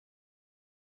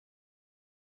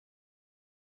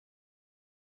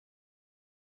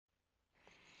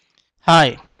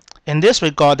Hi, in this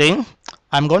recording,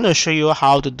 I'm going to show you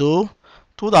how to do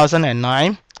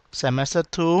 2009 Semester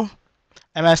 2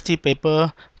 MST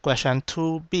paper question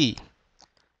 2B.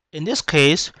 In this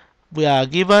case, we are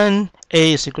given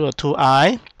A is equal to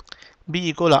 2i, B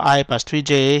equal to I plus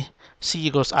 3j, C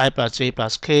equals I plus j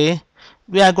plus k.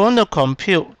 We are going to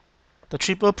compute the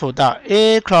triple product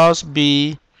A cross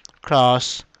B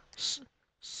cross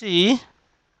C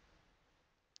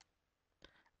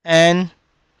and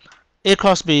A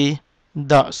cross B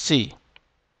dot C.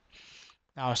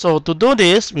 Now, so to do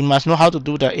this, we must know how to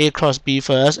do the A cross B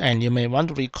first, and you may want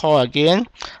to recall again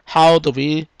how do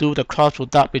we do the cross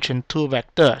product between two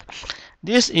vectors.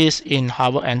 This is in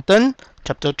Harvard Anton,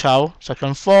 chapter 12,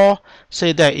 section 4.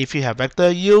 Say that if you have vector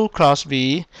U cross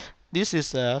V, this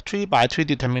is a 3 by 3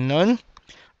 determinant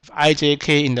with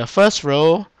ijk in the first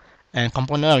row, and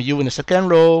component of U in the second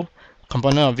row,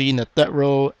 component of V in the third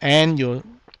row, and you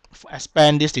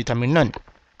expand this determinant.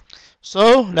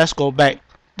 So let's go back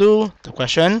to the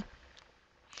question.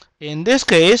 In this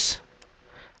case,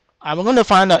 I'm going to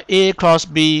find out A cross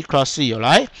B cross C,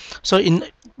 alright? So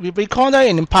we recall that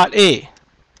in part A.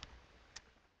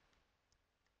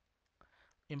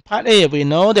 In part A, we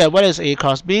know that what is A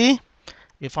cross B?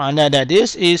 We find out that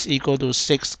this is equal to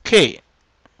 6k.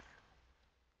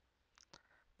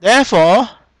 Therefore,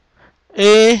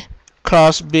 A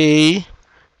cross B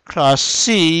cross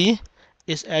C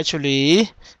is actually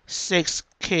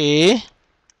 6k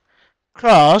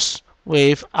cross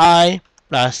with I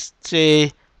plus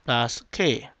j plus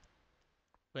k,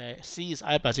 where C is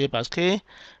I plus j plus k.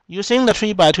 Using the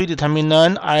 3 by 3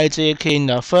 determinant ijk in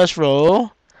the first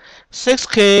row,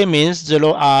 6k means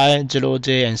 0i,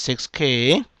 0j, and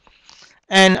 6k.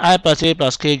 And I plus j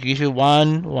plus k gives you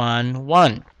 1, 1,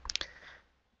 1.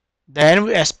 Then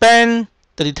we expand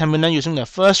the determinant using the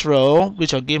first row,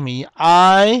 which will give me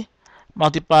I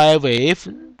multiplied with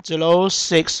 0,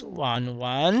 6, 1,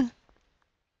 1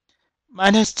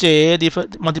 minus j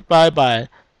multiplied by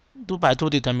 2 by 2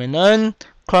 determinant,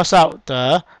 cross out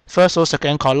the first or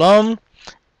second column,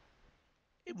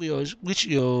 which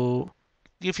will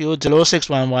give you 0, 6,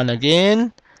 1, 1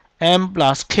 again, m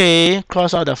plus k,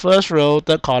 cross out the first row,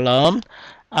 third column,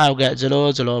 I'll get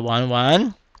 0, 0, 1,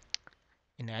 1.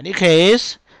 In any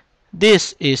case,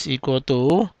 this is equal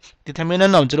to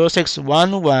determinant of 0, 6,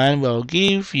 1, 1 will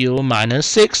give you minus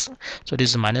 6. So this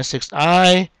is minus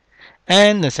 6i.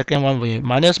 And the second one will be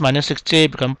minus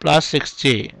 6j become plus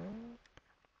 6j.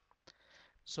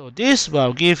 So this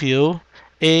will give you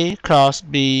A cross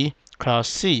B cross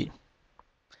C.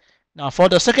 Now for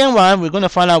the second one, we're going to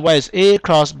find out what is A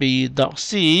cross B dot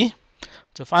C.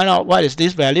 To find out what is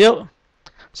this value.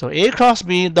 So A cross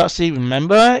B dot C,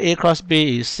 remember A cross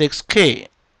B is 6k.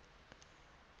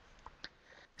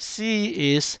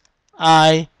 C is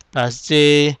I plus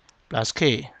j plus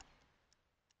k.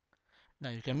 Now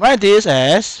you can write this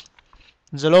as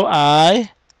 0i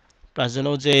plus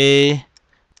 0j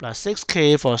plus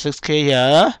 6k for 6k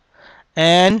here,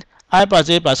 and I plus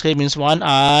j plus k means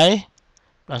 1i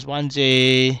plus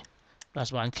 1j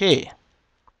plus 1k.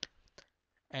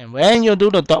 And when you do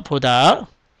the dot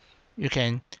product, you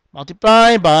can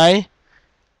multiply by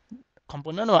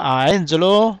component of I,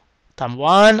 0 times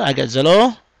 1, I get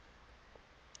 0.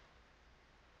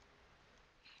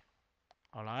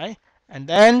 Alright, and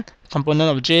then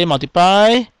component of j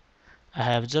multiply, I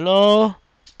have 0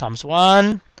 times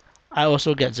 1, I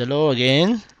also get 0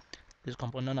 again, this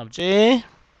component of j,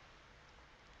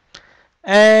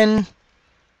 and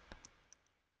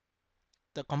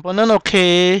the component of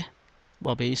k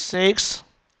will be 6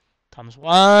 times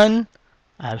 1,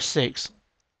 I have 6.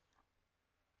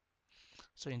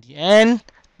 So in the end,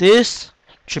 this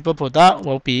triple product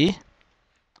will be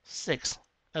 6,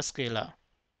 a scalar.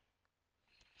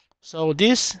 So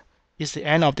this is the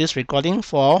end of this recording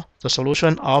for the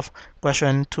solution of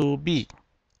question 2b.